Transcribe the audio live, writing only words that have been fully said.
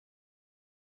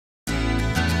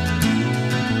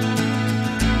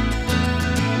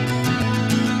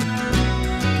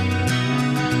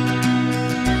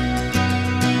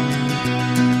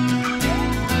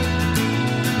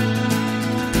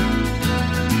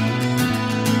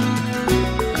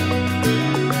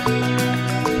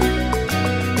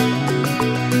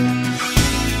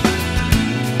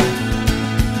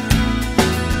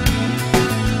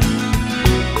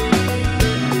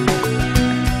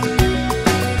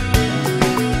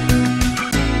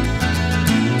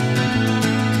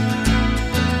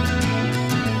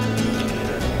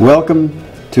Welcome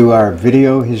to our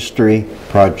video history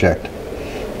project.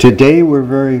 Today we're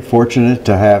very fortunate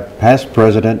to have past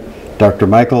President Dr.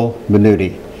 Michael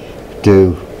Mennuti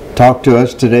to talk to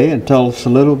us today and tell us a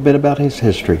little bit about his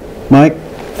history. Mike,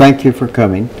 thank you for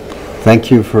coming. Thank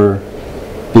you for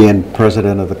being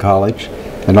president of the college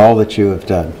and all that you have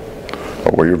done.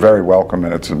 Well, you're very welcome,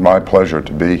 and it's my pleasure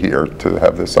to be here to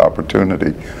have this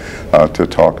opportunity to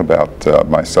talk about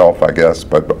myself, I guess,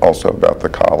 but also about the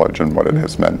college and what it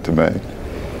has meant to me.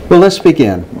 Well, let's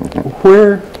begin.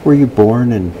 Where were you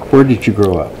born and where did you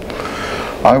grow up?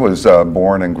 I was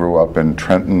born and grew up in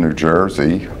Trenton, New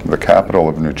Jersey, the capital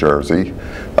of New Jersey,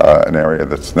 an area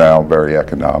that's now very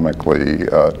economically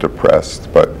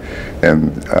depressed. But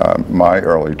in my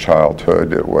early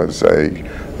childhood, it was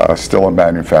still a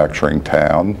manufacturing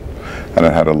town, and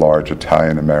it had a large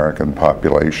Italian-American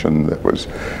population that was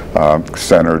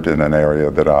centered in an area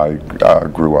that I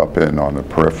grew up in on the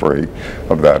periphery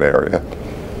of that area.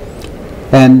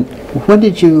 And when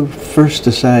did you first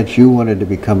decide you wanted to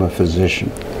become a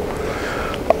physician?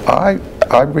 I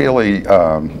really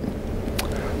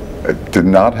did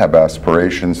not have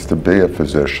aspirations to be a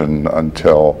physician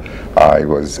until I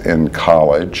was in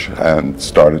college and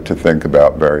started to think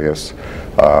about various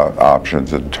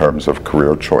options in terms of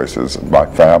career choices. My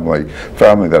family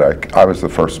that I was the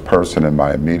first person in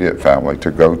my immediate family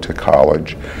to go to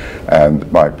college, and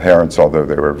my parents, although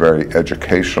they were very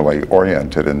educationally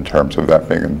oriented in terms of that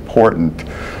being important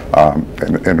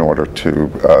in order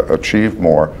to achieve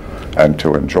more and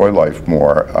to enjoy life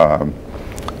more,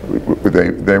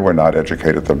 they were not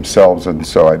educated themselves, and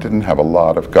so I didn't have a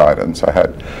lot of guidance.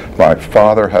 My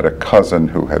father had a cousin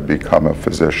who had become a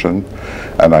physician,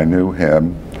 and I knew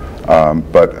him,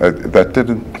 but that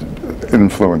didn't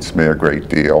influence me a great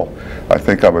deal. I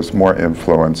think I was more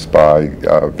influenced by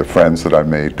the friends that I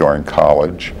made during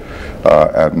college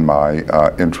and my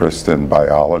interest in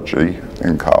biology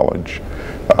in college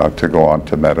to go on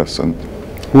to medicine.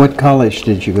 What college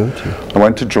did you go to? I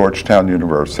went to Georgetown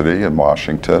University in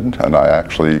Washington, and I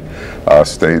actually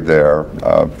stayed there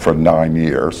for 9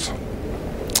 years.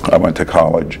 I went to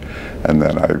college, and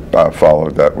then I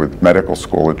followed that with medical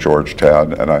school at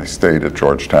Georgetown, and I stayed at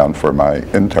Georgetown for my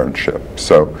internship.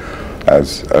 So,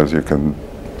 as you can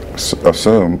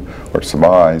assume or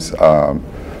surmise,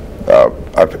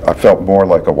 I felt more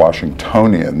like a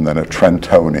Washingtonian than a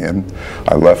Trentonian.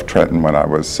 I left Trenton when I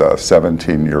was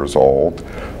 17 years old,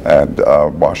 and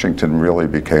Washington really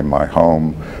became my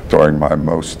home during my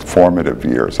most formative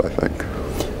years, I think.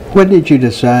 When did you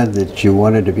decide that you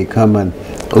wanted to become an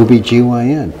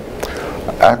OBGYN?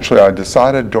 Actually, I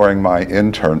decided during my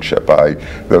internship.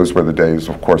 Those were the days,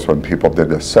 of course, when people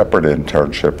did a separate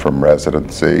internship from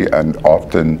residency, and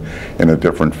often in a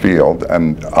different field.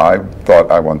 And I thought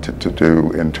I wanted to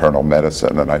do internal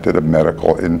medicine, and I did a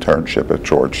medical internship at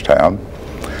Georgetown.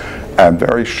 And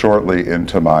very shortly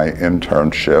into my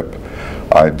internship,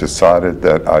 I decided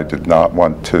that I did not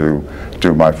want to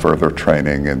do my further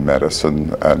training in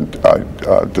medicine, and I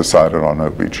decided on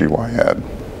OBGYN.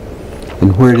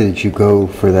 And where did you go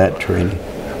for that training?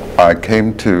 I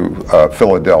came to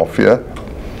Philadelphia,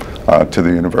 to the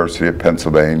University of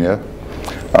Pennsylvania,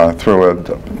 through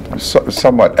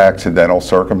somewhat accidental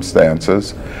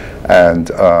circumstances,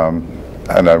 and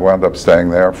I wound up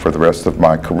staying there for the rest of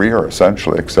my career,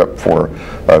 essentially, except for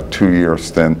a 2-year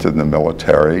stint in the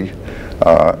military.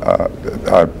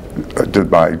 I did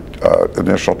my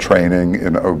initial training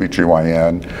in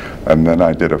OBGYN, and then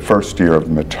I did a first year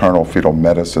of maternal fetal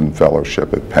medicine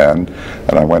fellowship at Penn,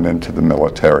 and I went into the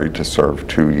military to serve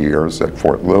 2 years at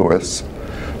Fort Lewis,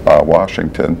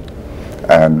 Washington,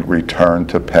 and returned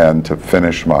to Penn to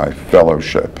finish my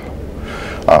fellowship.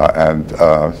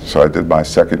 So I did my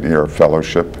second year of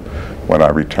fellowship when I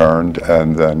returned,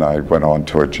 and then I went on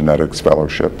to a genetics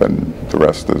fellowship, and the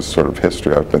rest is sort of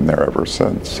history. I've been there ever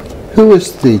since. Who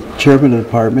was the chairman of the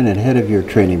department and head of your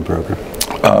training program?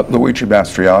 Luigi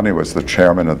Mastriani was the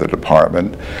chairman of the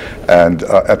department, and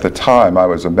at the time I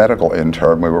was a medical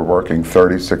intern. We were working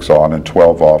 36 on and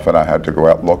 12 off, and I had to go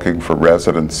out looking for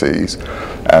residencies,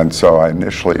 and so I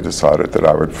initially decided that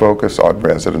I would focus on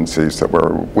residencies that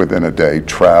were within a day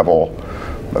travel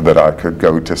that I could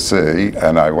go to see,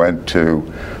 and I went to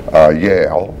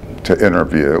Yale to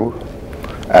interview,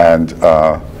 and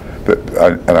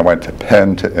I went to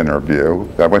Penn to interview.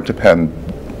 I went to Penn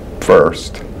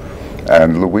first,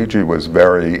 and Luigi was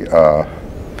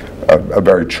a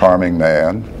very charming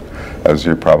man, as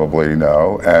you probably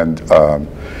know, and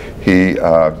he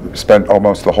spent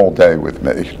almost the whole day with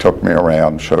me. He took me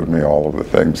around, showed me all of the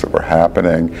things that were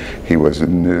happening. He was a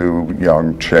new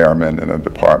young chairman in a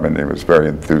department. He was very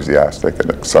enthusiastic and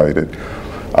excited.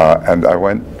 And I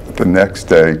went the next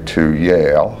day to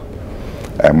Yale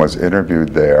and was interviewed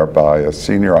there by a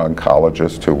senior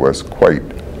oncologist who was quite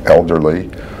elderly,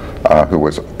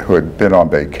 who had been on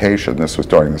vacation. This was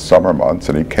during the summer months,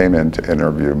 and he came in to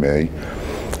interview me.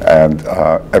 And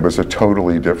it was a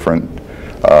totally different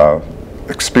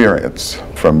experience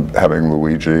from having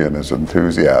Luigi and his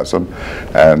enthusiasm.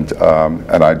 And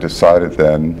I decided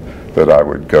then that I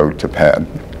would go to Penn.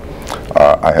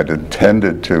 I had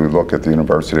intended to look at the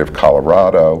University of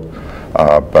Colorado,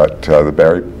 but the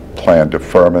Berry plan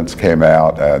deferments came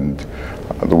out, and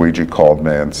Luigi called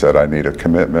me and said, I need a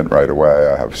commitment right away.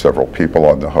 I have several people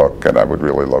on the hook, and I would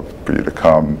really love for you to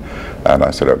come. And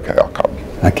I said, okay, I'll come.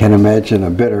 I can imagine a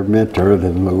better mentor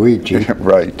than Luigi.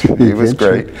 Right, he was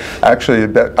great.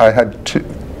 Actually, I had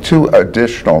two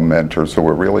additional mentors who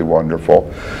were really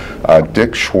wonderful.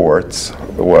 Dick Schwartz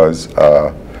was,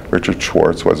 Richard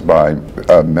Schwartz was my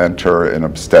mentor in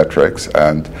obstetrics,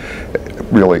 and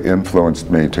really influenced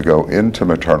me to go into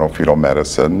maternal fetal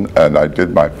medicine, and I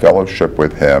did my fellowship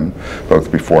with him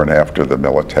both before and after the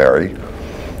military,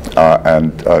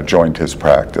 and joined his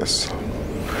practice.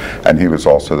 And he was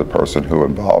also the person who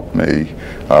involved me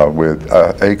with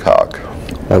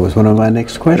ACOG. That was one of my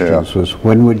next questions, was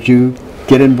when would you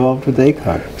get involved with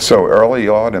ACOG? So early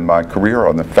on in my career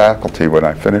on the faculty, when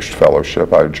I finished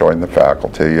fellowship, I joined the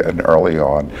faculty, and early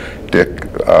on, Dick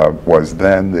was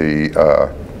then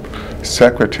the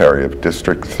secretary of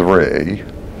District 3,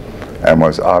 and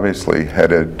was obviously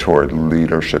headed toward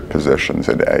leadership positions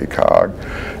in ACOG.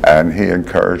 And he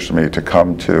encouraged me to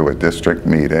come to a district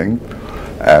meeting,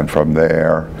 and from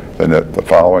there, the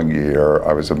following year,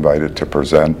 I was invited to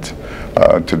present,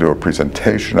 to do a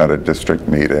presentation at a district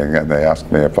meeting, and they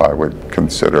asked me if I would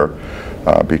consider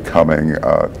becoming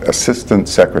Assistant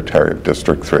Secretary of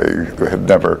District 3.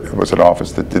 It was an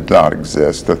office that did not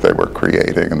exist, that they were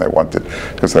creating, and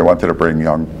because they wanted to bring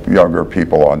younger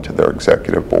people onto their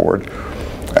executive board.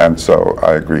 And so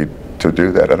I agreed to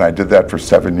do that, and I did that for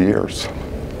 7 years,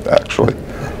 actually.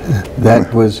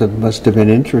 That must have been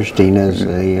interesting as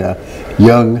a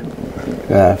young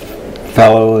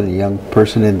fellow, a young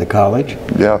person in the college.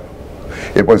 Yeah.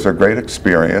 It was a great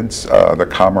experience. The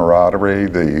camaraderie,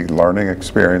 the learning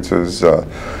experiences,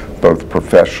 both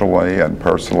professionally and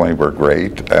personally, were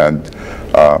great, and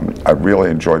I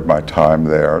really enjoyed my time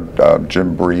there.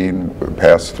 Jim Breen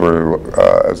passed through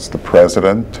as the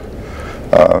president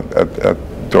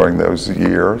during those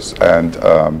years, and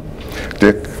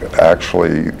Dick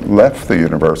actually left the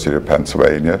University of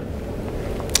Pennsylvania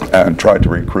and tried to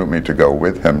recruit me to go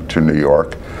with him to New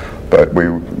York. But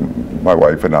my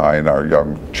wife and I and our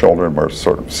young children were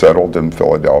sort of settled in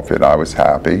Philadelphia, and I was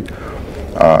happy.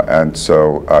 And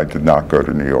so I did not go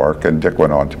to New York, and Dick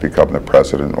went on to become the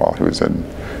president while he was in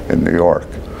New York.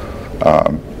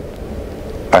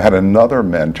 I had another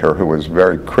mentor who was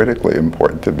very critically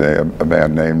important to me, a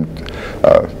man named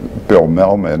Bill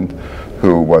Melman,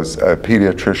 who was a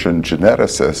pediatrician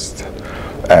geneticist,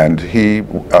 and he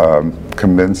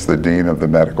convinced the dean of the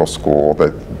medical school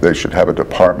that they should have a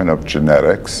department of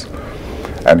genetics.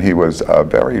 And he was a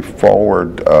very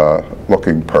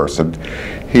forward-looking person.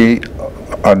 He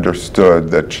understood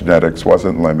that genetics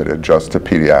wasn't limited just to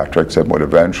pediatrics and would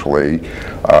eventually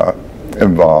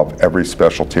involve every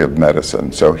specialty of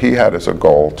medicine. So he had as a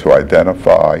goal to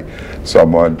identify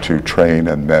someone to train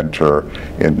and mentor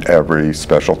in every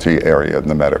specialty area in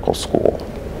the medical school.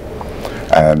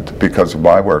 And because of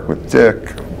my work with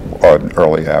Dick on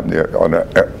early the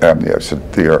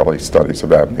early studies of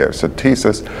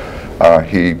amniocentesis,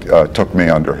 he took me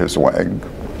under his wing.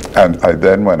 And I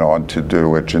then went on to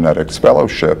do a genetics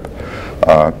fellowship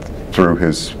through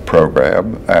his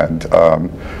program,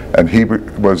 and he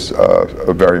was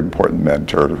a very important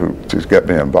mentor to get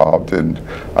me involved in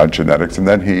genetics. And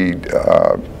then he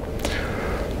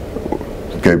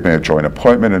gave me a joint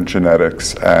appointment in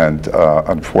genetics, and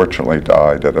unfortunately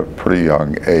died at a pretty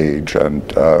young age, and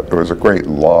it was a great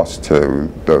loss to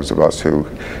those of us who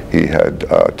he had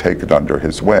taken under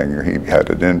his wing. He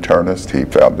had an internist, he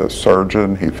found a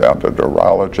surgeon, he found a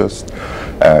neurologist,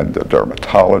 and a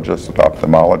dermatologist, an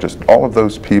ophthalmologist. All of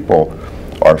those people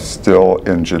are still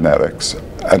in genetics,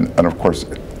 and of course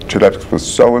genetics was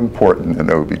so important in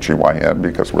OBGYN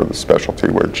because we're the specialty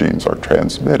where genes are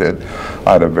transmitted.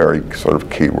 I had a very sort of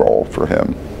key role for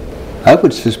him. I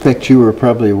would suspect you were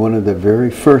probably one of the very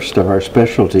first of our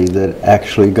specialty that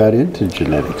actually got into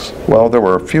genetics. Well, there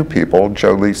were a few people.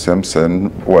 Joe Lee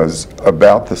Simpson was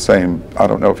about the same, I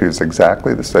don't know if he was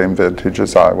exactly the same vintage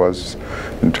as I was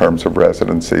in terms of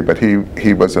residency, but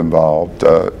he was involved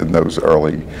in those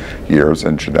early years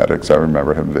in genetics. I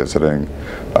remember him visiting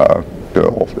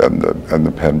Bill and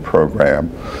the Penn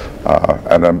program,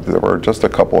 and there were just a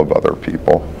couple of other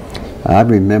people. I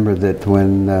remember that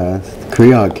when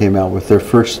ACOG came out with their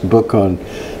first book on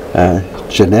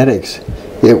genetics,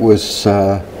 it was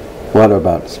what,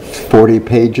 about 40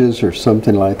 pages or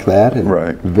something like that, and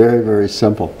right. very, very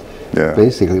simple. Yeah.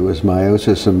 Basically, it was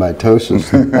meiosis and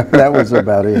mitosis. That was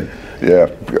about it. Yeah.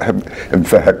 In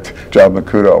fact, John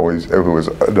Mennuti always, who was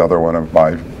another one of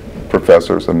my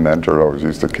professors and mentor, always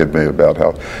used to kid me about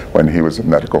how when he was in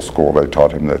medical school they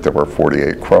taught him that there were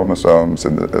 48 chromosomes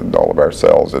in all of our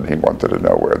cells, and he wanted to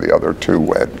know where the other 2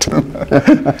 went.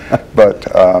 But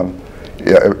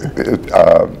yeah,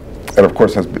 it of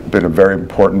course has been a very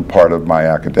important part of my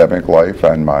academic life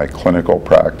and my clinical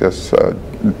practice.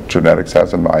 Genetics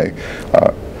has in my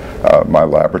my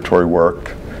laboratory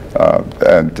work,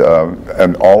 and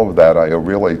all of that I owe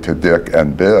really to Dick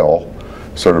and Bill,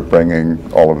 sort of bringing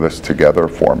all of this together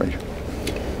for me.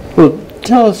 Well,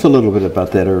 tell us a little bit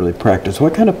about that early practice.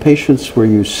 What kind of patients were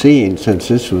you seeing, since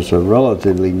this was a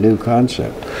relatively new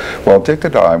concept? Well, Dick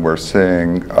and I were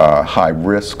seeing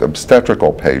high-risk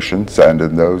obstetrical patients, and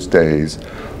in those days,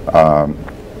 a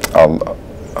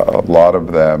lot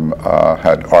of them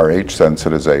had RH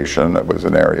sensitization. It was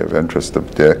an area of interest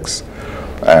of Dick's,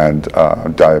 and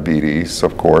diabetes,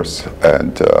 of course,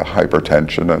 and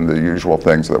hypertension, and the usual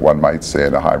things that one might see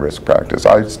in a high-risk practice.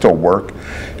 I still work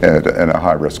in a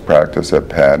high-risk practice at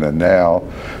Penn, and now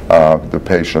the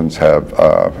patients have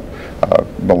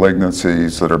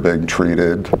malignancies that are being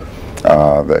treated.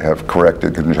 They have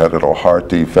corrected congenital heart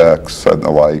defects and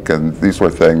the like, and these were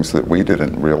things that we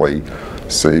didn't really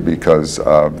see because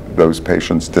those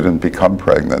patients didn't become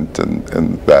pregnant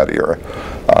in that era.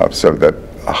 So that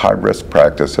a high-risk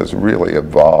practice has really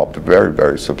evolved very,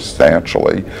 very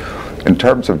substantially. In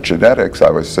terms of genetics,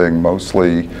 I was seeing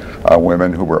mostly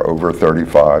women who were over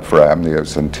 35 for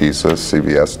amniocentesis.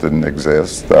 CVS didn't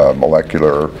exist.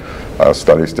 Molecular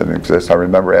studies didn't exist. I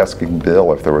remember asking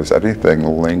Bill if there was anything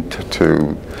linked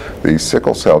to the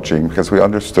sickle cell gene, because we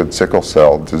understood sickle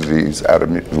cell disease at a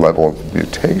level of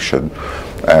mutation.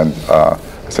 And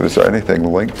I said, is there anything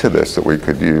linked to this that we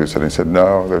could use? And he said,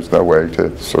 no, there's no way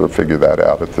to sort of figure that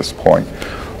out at this point.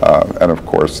 And of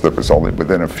course, that was only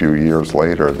within a few years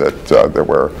later that there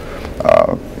were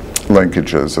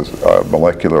linkages,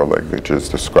 molecular linkages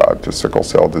described to sickle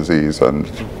cell disease. And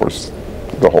of course,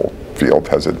 the whole field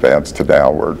has advanced to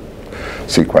now we're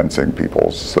sequencing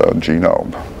people's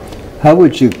genome. How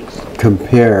would you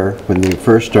compare, when you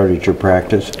first started your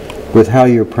practice, with how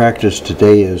your practice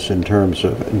today is in terms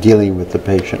of dealing with the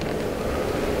patient?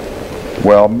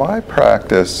 Well, my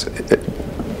practice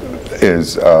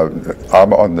is,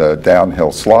 I'm on the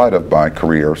downhill slide of my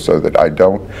career, so that I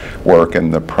don't work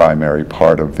in the primary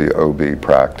part of the OB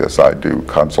practice. I do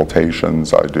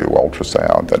consultations, I do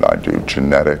ultrasound, and I do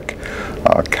genetic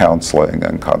counseling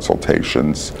and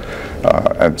consultations,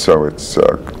 and so it's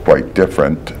quite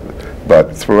different.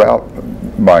 But throughout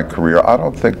my career, I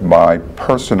don't think my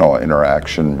personal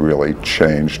interaction really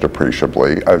changed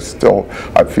appreciably. I feel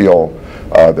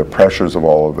the pressures of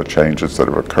all of the changes that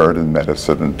have occurred in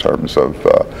medicine in terms of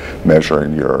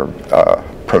measuring your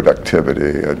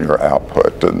productivity and your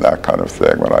output and that kind of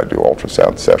thing. When I do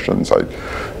ultrasound sessions,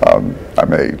 I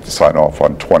may sign off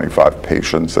on 25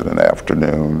 patients in an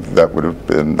afternoon. That would have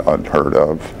been unheard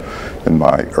of in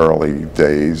my early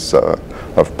days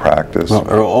of practice. Well,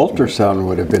 ultrasound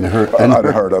would have been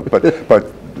unheard of, but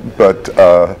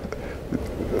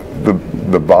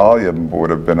the volume would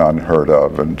have been unheard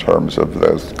of in terms of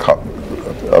those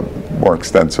more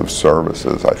extensive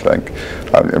services, I think.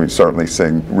 I mean, certainly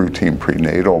seeing routine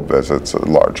prenatal visits, a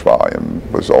large volume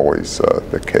was always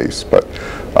the case, but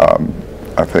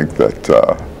I think that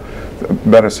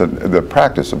medicine, the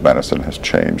practice of medicine has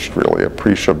changed really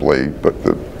appreciably, but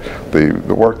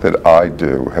the work that I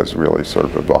do has really sort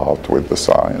of evolved with the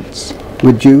science.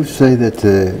 Would you say that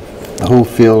the whole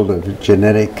field of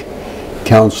genetic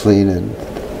counseling and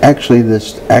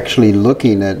actually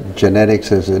looking at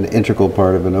genetics as an integral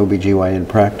part of an OBGYN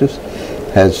practice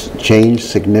has changed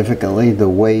significantly the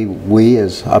way we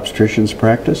as obstetricians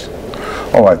practice?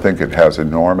 Oh, I think it has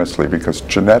enormously, because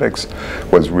genetics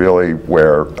was really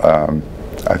where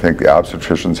I think the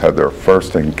obstetricians had their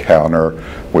first encounter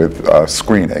with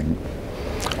screening,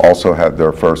 also had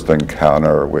their first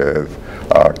encounter with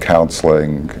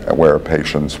counseling, where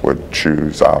patients would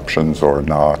choose options or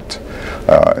not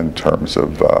in terms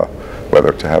of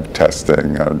whether to have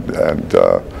testing and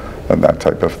that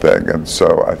type of thing. And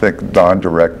so I think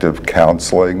non-directive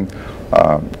counseling,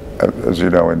 as you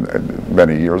know,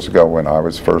 many years ago when I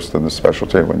was first in the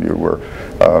specialty, when you were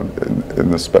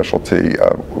in the specialty,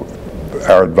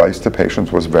 our advice to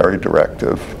patients was very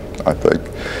directive, I think,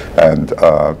 and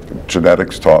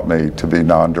genetics taught me to be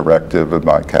non-directive in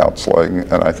my counseling,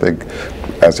 and I think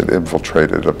as it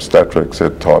infiltrated obstetrics,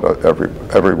 it taught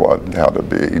everyone how to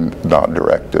be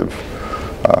non-directive.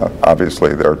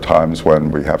 Obviously, there are times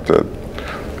when we have to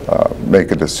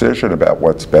make a decision about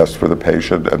what's best for the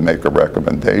patient and make a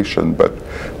recommendation, but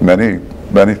many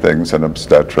things in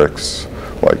obstetrics,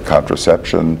 like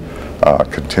contraception,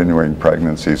 continuing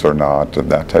pregnancies or not,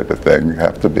 and that type of thing,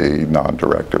 have to be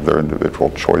non-directive. They're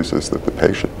individual choices that the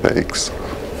patient makes.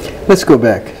 Let's go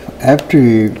back. After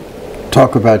you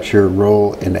talk about your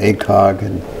role in ACOG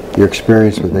and your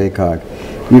experience with ACOG,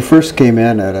 you first came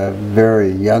in at a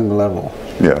very young level.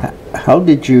 Yeah. How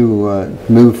did you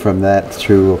move from that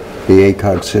through the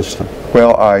ACOG system?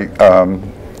 Well, I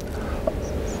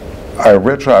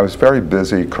was very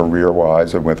busy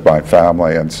career-wise and with my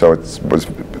family, and so it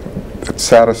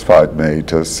satisfied me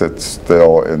to sit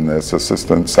still in this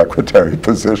assistant secretary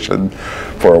position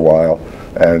for a while.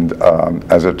 And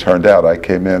as it turned out, I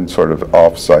came in sort of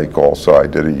off cycle, so I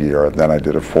did a year, and then I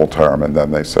did a full term, and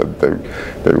then they said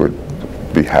they would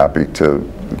be happy to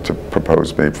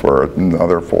propose me for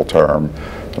another full term.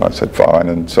 And I said fine,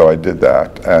 and so I did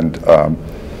that.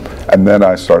 And then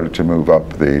I started to move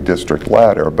up the district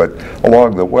ladder. But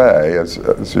along the way, as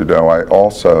you know, I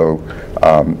also,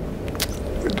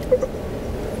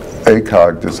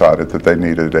 ACOG decided that they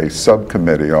needed a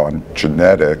subcommittee on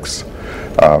genetics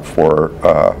for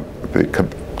the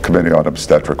Committee on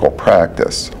Obstetrical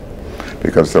Practice,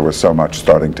 because there was so much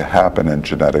starting to happen in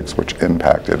genetics which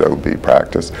impacted OB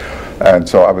practice. And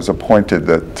so I was appointed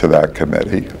to that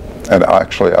committee. And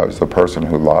actually, I was the person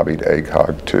who lobbied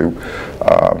ACOG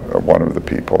one of the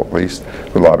people at least,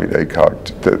 who lobbied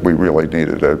ACOG that we really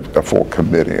needed a full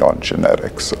committee on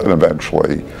genetics. And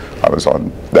eventually, I was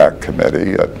on that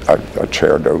committee. I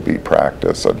chaired OB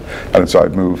practice. And so I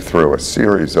moved through a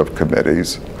series of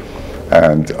committees.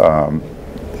 And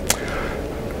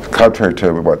contrary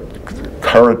to what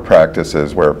current practice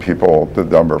is, where the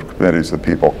number of committees that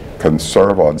people can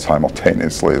serve on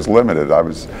simultaneously is limited, I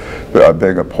was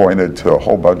being appointed to a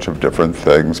whole bunch of different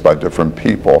things by different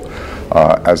people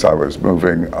as I was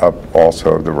moving up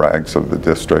also the ranks of the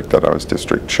district, and I was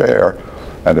district chair,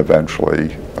 and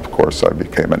eventually, of course, I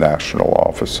became a national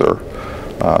officer,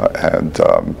 and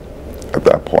at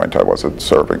that point I wasn't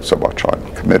serving so much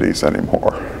on committees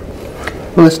anymore.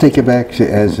 Well, let's take you back to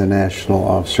as a national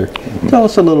officer. Mm-hmm. Tell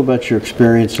us a little about your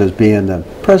experience as being the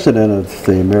president of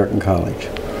the American College.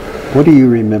 What do you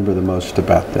remember the most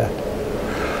about that?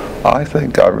 I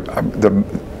think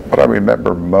what I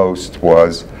remember most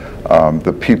was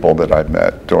the people that I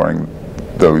met during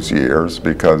those years,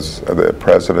 because the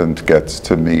president gets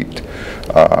to meet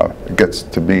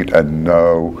and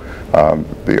know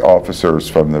the officers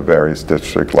from the various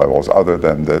district levels, other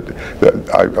than that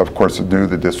I, of course, knew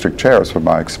the district chairs from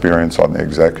my experience on the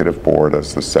executive board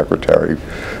as the secretary,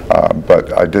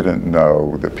 but I didn't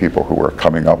know the people who were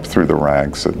coming up through the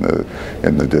ranks in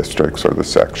the districts or the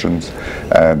sections.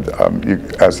 And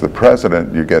as the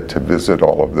president, you get to visit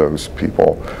all of those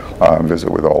people, visit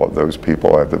with all of those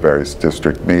people at the various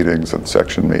district meetings and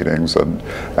section meetings, and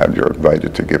you're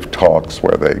invited to give talks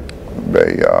where they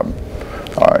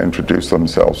introduce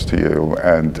themselves to you,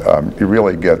 and you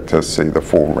really get to see the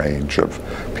full range of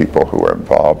people who are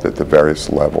involved at the various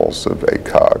levels of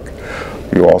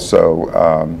ACOG. You also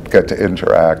get to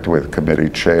interact with committee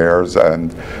chairs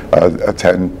and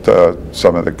attend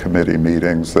some of the committee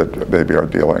meetings that maybe are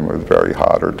dealing with very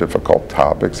hot or difficult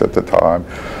topics at the time.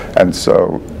 And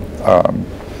so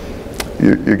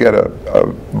you get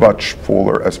a much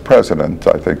fuller, as president,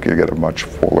 I think you get a much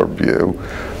fuller view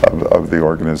of the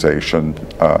organization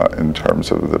in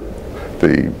terms of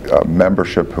the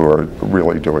membership who are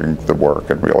really doing the work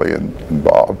and really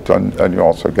involved. And you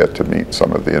also get to meet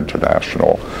some of the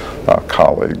international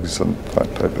colleagues and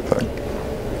that type of thing.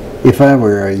 If I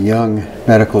were a young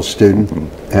medical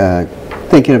student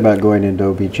thinking about going into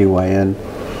OBGYN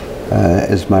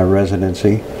as my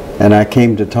residency, and I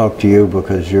came to talk to you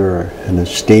because you're an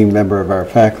esteemed member of our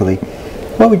faculty,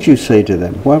 what would you say to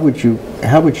them? How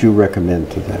would you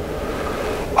recommend to them?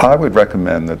 I would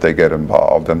recommend that they get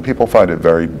involved, and people find it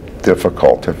very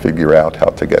difficult to figure out how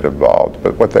to get involved,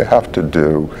 but what they have to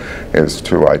do is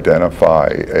to identify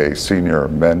a senior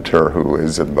mentor who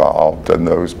is involved, and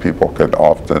those people can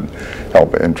often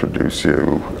help introduce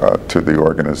you to the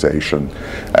organization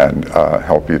and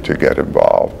help you to get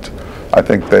involved. I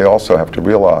think they also have to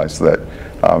realize that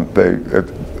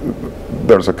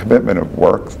there's a commitment of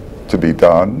work to be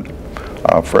done.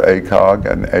 for ACOG,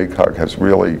 and ACOG has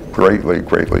really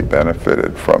greatly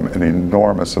benefited from an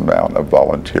enormous amount of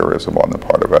volunteerism on the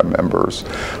part of our members,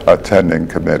 attending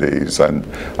committees and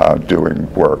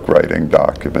doing work, writing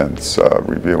documents,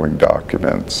 reviewing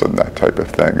documents, and that type of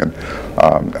thing.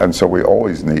 And so we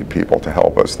always need people to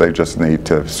help us. They just need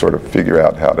to sort of figure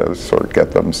out how to sort of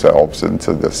get themselves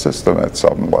into the system at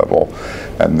some level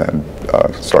and then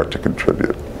start to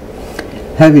contribute.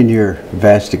 Having your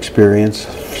vast experience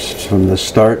from the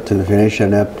start to the finish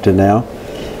and up to now,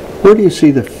 where do you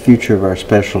see the future of our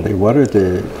specialty? What are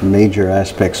the major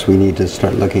aspects we need to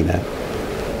start looking at?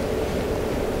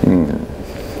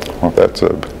 Well, that's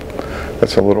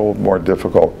a little more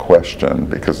difficult question,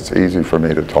 because it's easy for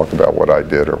me to talk about what I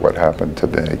did or what happened to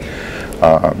me.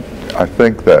 I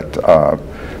think that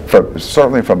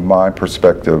certainly from my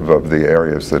perspective of the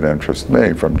areas that interest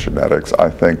me from genetics, I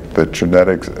think that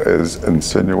genetics is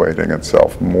insinuating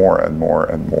itself more and more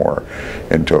and more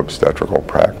into obstetrical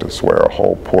practice, where a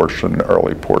whole portion,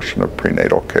 early portion of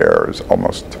prenatal care is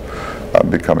almost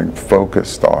becoming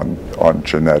focused on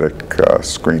genetic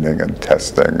screening and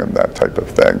testing and that type of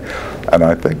thing. And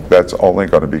I think that's only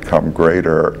going to become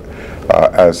greater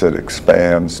as it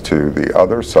expands to the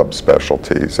other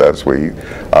subspecialties, as we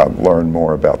learn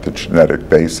more about the genetic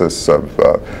basis of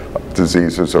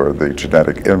diseases or the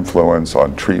genetic influence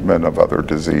on treatment of other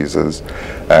diseases.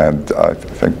 And I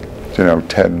think,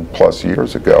 10 plus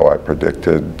years ago, I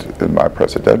predicted in my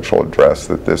presidential address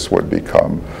that this would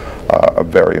become a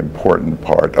very important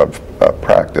part of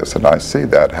practice, and I see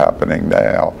that happening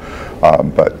now,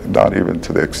 but not even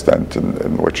to the extent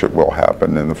in which it will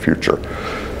happen in the future.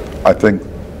 I think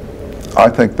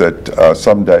that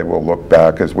someday we'll look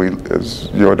back, as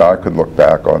you and I could look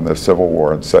back on the Civil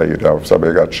War and say, if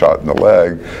somebody got shot in the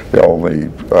leg, the only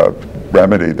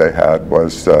remedy they had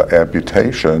was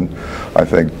amputation. I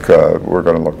think we're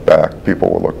going to look back,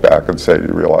 people will look back and say, you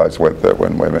realize that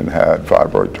when women had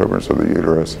fibroid tumors of the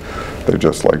uterus, they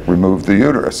just removed the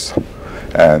uterus.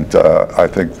 And I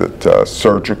think that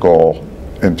surgical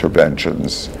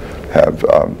interventions have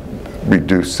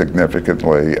reduced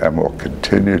significantly and will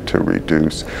continue to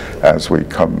reduce as we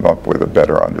come up with a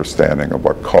better understanding of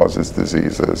what causes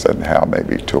diseases and how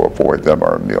maybe to avoid them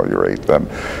or ameliorate them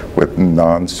with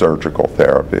non-surgical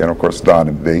therapy. And of course,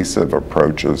 non-invasive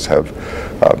approaches have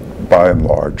by and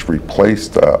large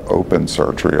replaced open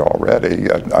surgery already,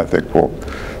 and I think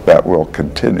that will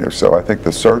continue. So I think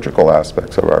the surgical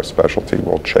aspects of our specialty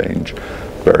will change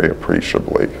very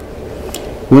appreciably.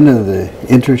 One of the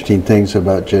interesting things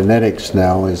about genetics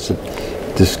now is the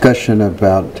discussion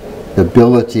about the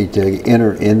ability to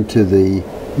enter into the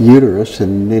uterus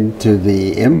and into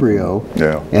the embryo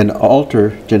and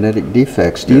alter genetic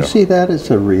defects. Do you see that as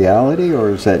a reality, or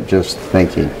is that just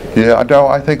thinking? Yeah, no,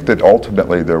 I think that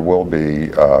ultimately there will be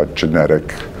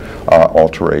genetic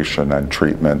alteration and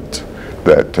treatment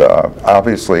that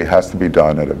obviously has to be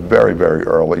done at a very, very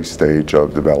early stage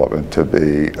of development to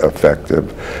be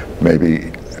effective,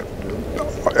 maybe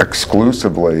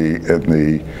exclusively in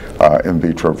the in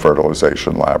vitro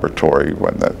fertilization laboratory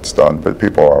when that's done, but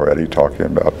people are already talking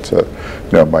about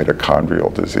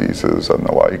mitochondrial diseases and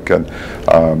the like, and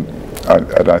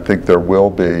I think there will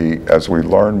be, as we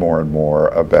learn more and more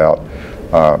about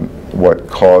what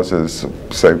causes,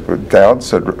 say, Down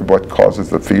syndrome, what causes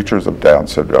the features of Down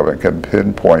syndrome, and can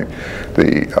pinpoint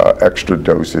the extra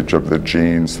dosage of the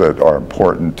genes that are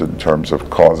important in terms of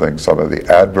causing some of the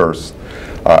adverse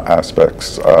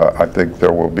aspects. I think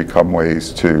there will become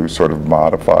ways to sort of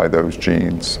modify those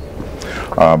genes,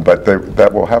 but that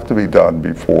will have to be done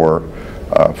before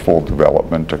full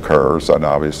development occurs, and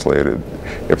obviously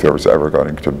if there was ever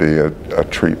going to be a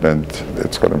treatment,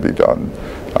 it's going to be done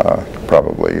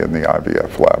probably in the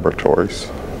IVF laboratories.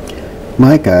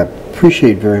 Mike, I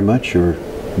appreciate very much your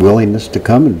willingness to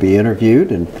come and be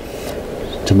interviewed and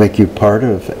to make you part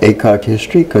of ACOG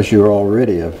history, because you're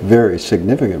already a very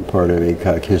significant part of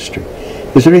ACOG history.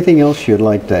 Is there anything else you'd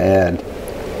like to add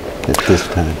at this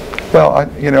time? Well,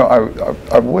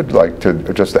 I would like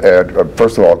to just add,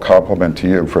 first of all, a compliment to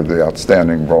you for the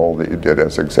outstanding role that you did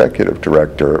as executive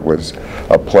director. It was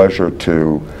a pleasure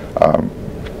to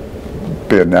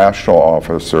be a national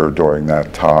officer during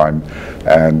that time,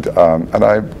 and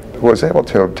I was able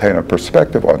to obtain a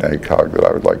perspective on ACOG that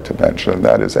I would like to mention, and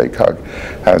that is ACOG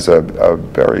has a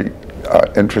very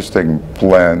interesting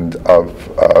blend of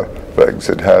things.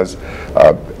 It has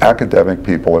academic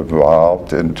people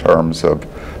involved in terms of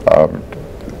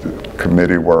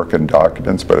committee work and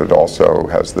documents, but it also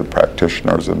has the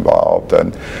practitioners involved,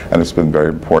 and it's been very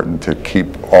important to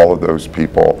keep all of those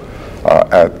people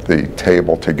at the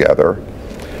table together.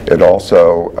 It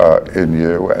also, in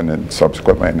you and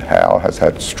subsequently in Hale, has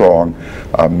had strong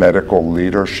medical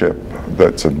leadership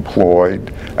that's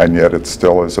employed, and yet it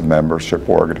still is a membership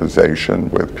organization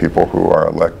with people who are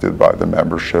elected by the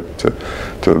membership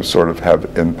to sort of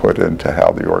have input into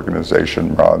how the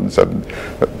organization runs. And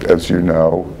as you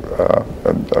know,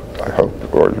 and I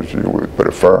hope, or as you would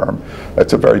affirm,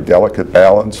 it's a very delicate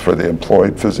balance for the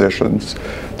employed physicians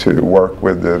to work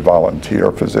with the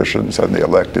volunteer physicians and the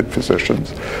elected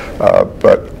physicians.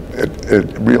 But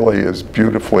it really is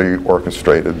beautifully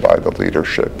orchestrated by the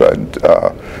leadership,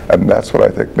 and that's what I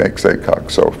think makes ACOG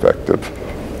so effective.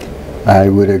 I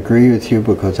would agree with you,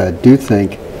 because I do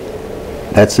think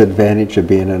that's the advantage of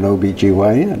being an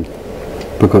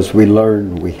OBGYN, because we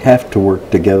learn we have to work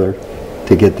together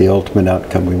to get the ultimate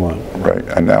outcome we want. Right,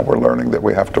 and now we're learning that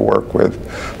we have to work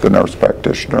with the nurse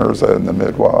practitioners and the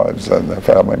midwives and the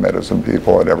family medicine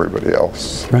people and everybody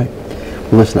else. Right.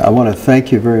 Well, listen, I want to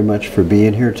thank you very much for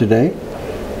being here today.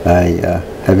 I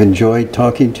have enjoyed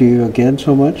talking to you again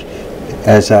so much,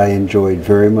 as I enjoyed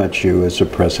very much you as a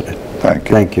president. Thank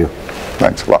you. Thank you.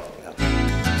 Thanks a lot.